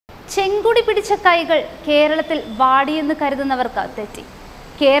ചെങ്കുടി പിടിച്ച കൈകൾ കേരളത്തിൽ വാടിയെന്ന് കരുതുന്നവർക്ക് തെറ്റി.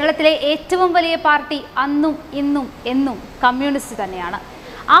 കേരളത്തിലെ ഏറ്റവും വലിയ പാർട്ടി അന്നും ഇന്നും എന്നും കമ്മ്യൂണിസ്റ്റ് തന്നെയാണ്.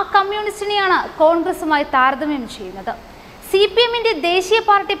 ആ കമ്മ്യൂണിസ്റ്റിനെയാണ് കോൺഗ്രസുമായി താരതമ്യം ചെയ്യുന്നത്. CPMന്റെ ദേശീയ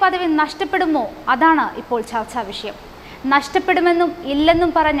പാർട്ടി പദവി നഷ്ടപ്പെടുമോ? അതാണ് ഇപ്പോൾ ചർച്ചാ വിഷയം. നഷ്ടപ്പെടുമെന്നും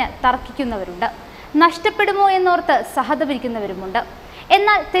ഇല്ലെന്നും പറഞ്ഞ് തർക്കിക്കുന്നവരുണ്ട്. നഷ്ടപ്പെടുമോ എന്നോർത്ത് സഹതപിരിക്കുന്നവരുമുണ്ട്.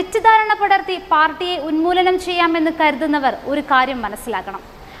 എന്നാൽ തെറ്റിദ്ധാരണ പടർത്തി പാർട്ടിയെ ഉന്മൂലനം ചെയ്യാമെന്ന് കരുതുന്നവർ ഒരു കാര്യം മനസ്സിലാക്കണം.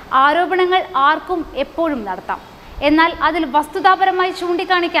 ആരോപണങ്ങൾ ആർക്കും എപ്പോഴും നടത്താം. എന്നാൽ അതിൽ വസ്തുതാപരമായി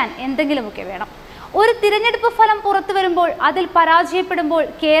ചൂണ്ടിക്കാണിക്കാൻ എന്തെങ്കിലുമൊക്കെ വേണം. ഒരു തിരഞ്ഞെടുപ്പ് ഫലം പുറത്തു വരുമ്പോൾ അതിൽ പരാജയപ്പെടുമ്പോൾ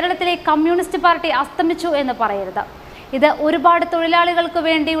കേരളത്തിലെ കമ്മ്യൂണിസ്റ്റ് പാർട്ടി അസ്തമിച്ചു എന്ന് പറയരുത്. ഇത് ഒരുപാട് തൊഴിലാളികൾക്ക്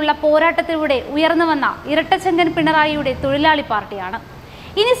വേണ്ടിയുള്ള പോരാട്ടത്തിലൂടെ ഉയർന്നു വന്ന ഇരട്ടച്ചങ്കൻ പിണറായിയുടെ തൊഴിലാളി പാർട്ടിയാണ്.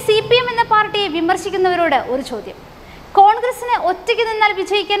 ഇനി CPM എന്ന പാർട്ടിയെ വിമർശിക്കുന്നവരോട് ഒരു ചോദ്യം: കോൺഗ്രസിന് ഒറ്റയ്ക്ക് നിന്നാൽ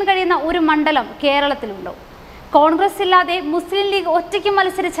വിജയിക്കാൻ കഴിയുന്ന ഒരു മണ്ഡലം കേരളത്തിലുണ്ടോ? കോൺഗ്രസ് ഇല്ലാതെ മുസ്ലിം ലീഗ് ഒറ്റയ്ക്ക്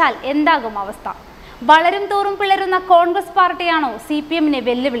മത്സരിച്ചാൽ എന്താകും അവസ്ഥ? വളരും തോറും പിളരുന്ന കോൺഗ്രസ് പാർട്ടിയാണോ CPMനെ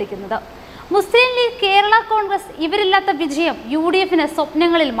വെല്ലുവിളിക്കുന്നത്? മുസ്ലിം ലീഗ്, കേരള കോൺഗ്രസ് ഇവരില്ലാത്ത വിജയം UDFന്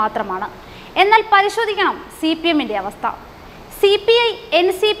സ്വപ്നങ്ങളിൽ മാത്രമാണ്. എന്നാൽ പരിശോധിക്കണം CPMന്റെ അവസ്ഥ. CPI,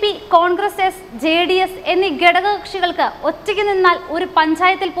 NCP, Congress S, JDS എന്നീ ഘടകകക്ഷികൾക്ക് ഒറ്റയ്ക്ക് നിന്നാൽ ഒരു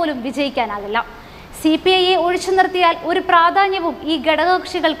പഞ്ചായത്തിൽ പോലും വിജയിക്കാനാകില്ല. CPIയെ ഒഴിച്ചു നിർത്തിയാൽ ഒരു പ്രാധാന്യവും ഈ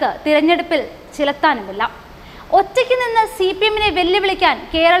ഘടകകക്ഷികൾക്ക് തിരഞ്ഞെടുപ്പിൽ ചെലുത്താനുമില്ല. ഒറ്റയ്ക്ക് നിന്ന് CPMനെ വെല്ലുവിളിക്കാൻ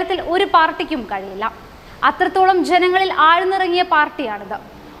കേരളത്തിൽ ഒരു പാർട്ടിക്കും കഴിയില്ല. അത്രത്തോളം ജനങ്ങളിൽ ആഴ്ന്നിറങ്ങിയ പാർട്ടിയാണിത്.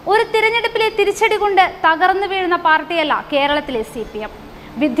 ഒരു തിരഞ്ഞെടുപ്പിലെ തിരിച്ചടി കൊണ്ട് തകർന്നു വീഴുന്ന പാർട്ടിയല്ല കേരളത്തിലെ CPM.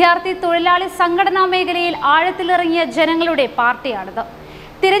 വിദ്യാർത്ഥി തൊഴിലാളി സംഘടനാ മേഖലയിൽ ആഴത്തിലിറങ്ങിയ ജനങ്ങളുടെ പാർട്ടിയാണിത്.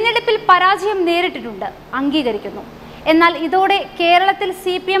 തിരഞ്ഞെടുപ്പിൽ പരാജയം നേരിട്ടിട്ടുണ്ട്, അംഗീകരിക്കുന്നു. എന്നാൽ ഇതോടെ കേരളത്തിൽ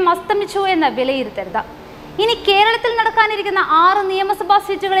CPM അസ്തമിച്ചു എന്ന് വിലയിരുത്തരുത്. ഇനി കേരളത്തിൽ നടക്കാനിരിക്കുന്ന 6 നിയമസഭാ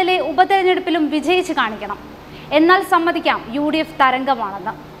സീറ്റുകളിലെ ഉപതെരഞ്ഞെടുപ്പിലും വിജയിച്ച് കാണിക്കണം. എന്നാൽ സമ്മതിക്കാം, UDF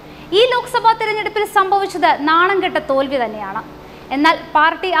തരംഗമാണെന്ന്. ഈ ലോക്സഭാ തിരഞ്ഞെടുപ്പിൽ സംഭവിച്ചത് നാണം കെട്ട തോൽവി തന്നെയാണ്. എന്നാൽ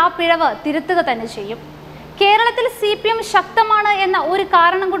പാർട്ടി ആ പിഴവ് തിരുത്തുക തന്നെ ചെയ്യും. കേരളത്തിൽ CPM ശക്തമാണ് എന്ന ഒരു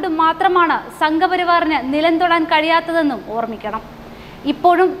കാരണം കൊണ്ട് മാത്രമാണ് സംഘപരിവാറിന് നിലം തൊടാൻ കഴിയാത്തതെന്നും ഓർമ്മിക്കണം.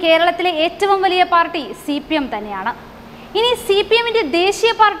 ഇപ്പോഴും കേരളത്തിലെ ഏറ്റവും വലിയ പാർട്ടി CPM തന്നെയാണ്. ഇനി CPMന്റെ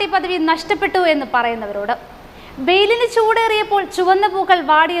ദേശീയ പാർട്ടി പദവി നഷ്ടപ്പെട്ടു എന്ന് പറയുന്നവരോട്: വെയിലിന് ചൂടേറിയപ്പോൾ ചുവന്ന പൂക്കൾ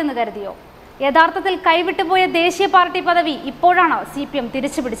വാടിയെന്ന് കരുതിയോ? യഥാർത്ഥത്തിൽ കൈവിട്ടുപോയ ദേശീയ പാർട്ടി പദവി ഇപ്പോഴാണ് CPM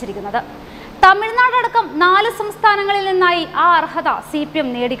തിരിച്ചു പിടിച്ചിരിക്കുന്നത്. തമിഴ്നാട് അടക്കം 4 സംസ്ഥാനങ്ങളിൽ നിന്നായി ആ അർഹത CPM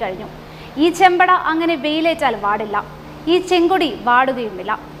നേടിക്കഴിഞ്ഞു. ഈ ചെമ്പട അങ്ങനെ വെയിലേറ്റാൽ വാടില്ല. ഈ ചെങ്കൊടി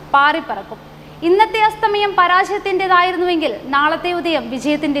വാടുകയുമില്ല, പാറിപ്പറക്കും. ഇന്നത്തെ അസ്തമയം പരാജയത്തിൻ്റെതായിരുന്നുവെങ്കിൽ നാളത്തെ ഉദയം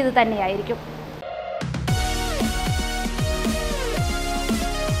വിജയത്തിൻ്റെത് തന്നെയായിരിക്കും.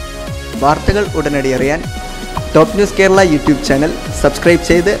 വാർത്തകൾ ഉടനടി അറിയാൻ top news Kerala YouTube channel subscribe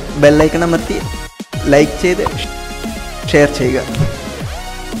ചെയ്ത് ബെല്ലൈക്കൺ അമർത്തി ലൈക്ക് ചെയ്ത് ഷെയർ ചെയ്യുക.